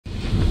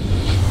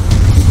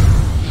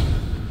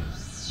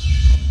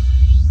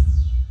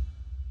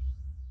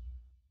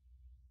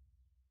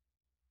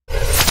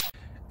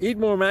Eat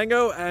more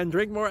mango and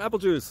drink more apple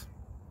juice.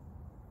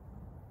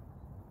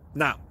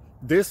 Now,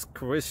 this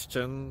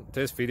video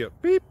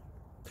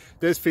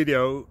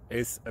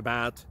is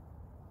about...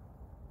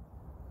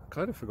 I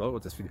kind of forgot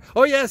what this video...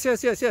 Oh, yes.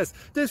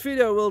 This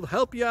video will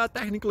help you out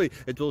technically.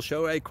 It will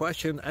show a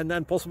question and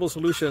then possible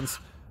solutions.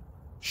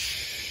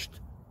 Shh.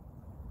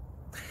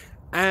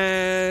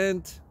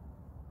 And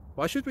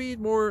why should we eat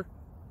more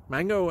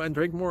mango and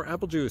drink more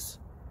apple juice?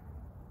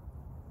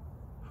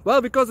 Well,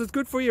 because it's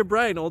good for your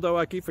brain, although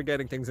I keep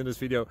forgetting things in this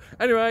video.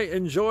 Anyway,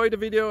 enjoy the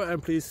video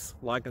and please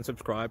like and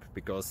subscribe,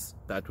 because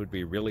that would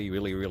be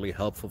really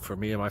helpful for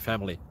me and my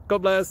family.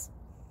 God bless!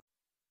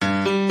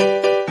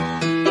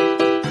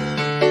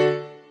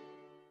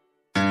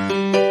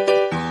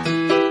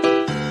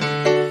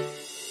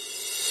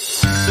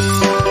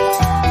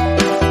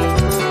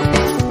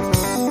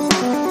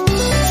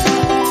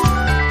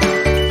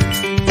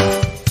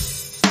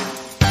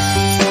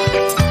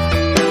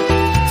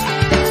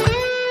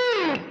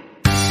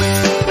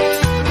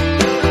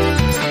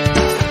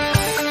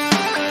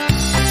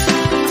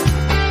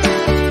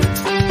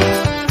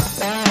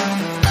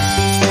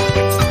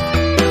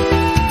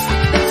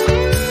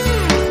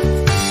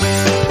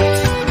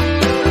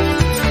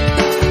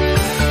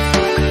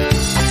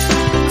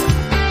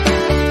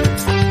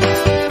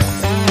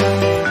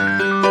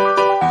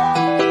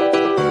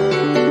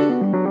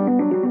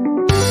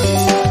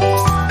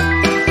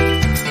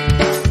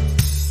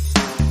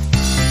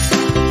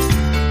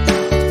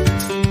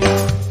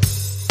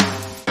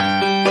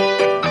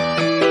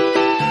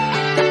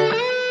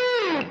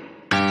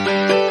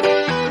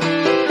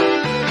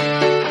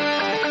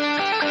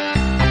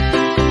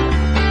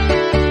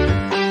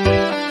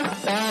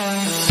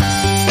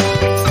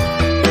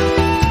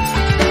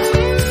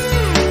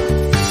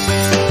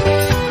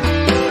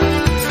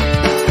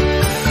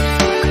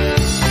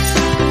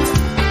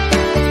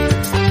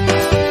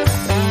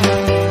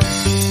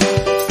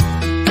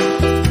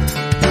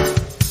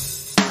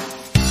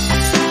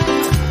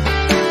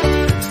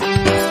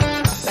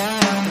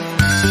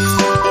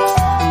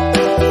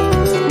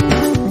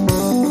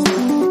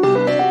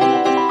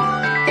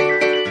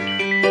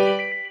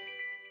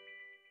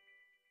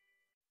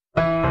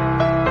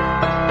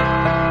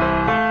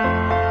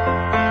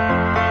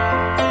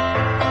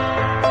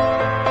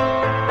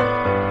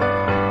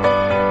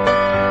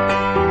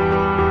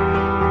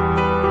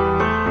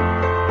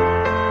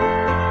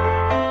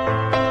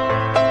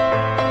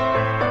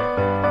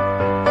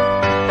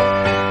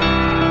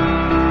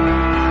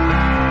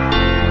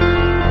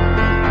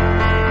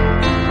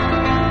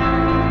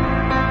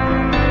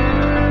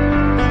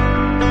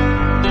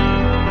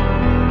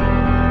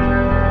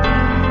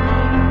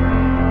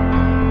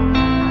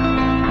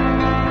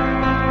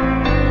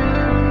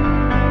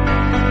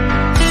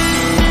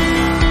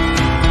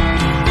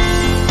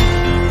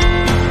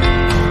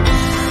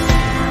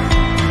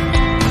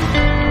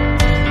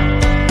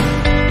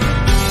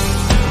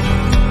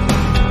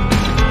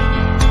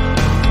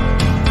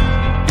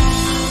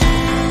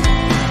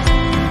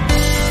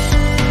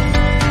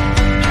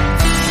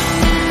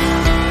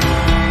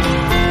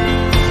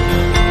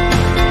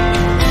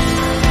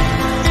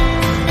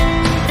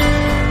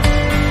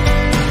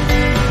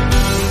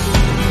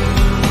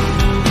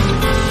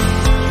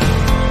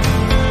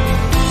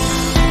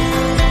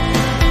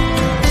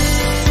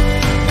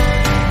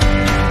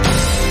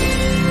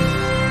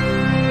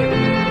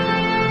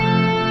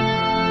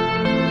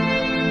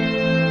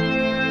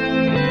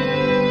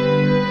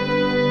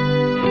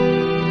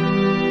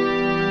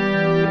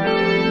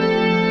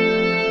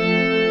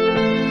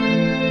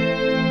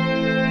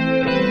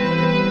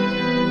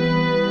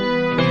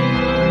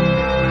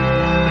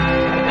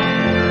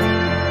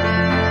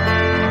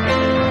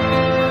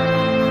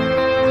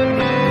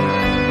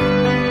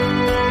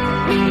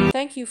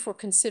 Thank you for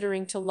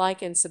considering to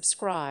like and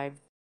subscribe.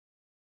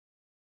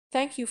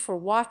 Thank you for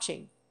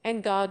watching,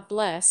 and God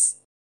bless.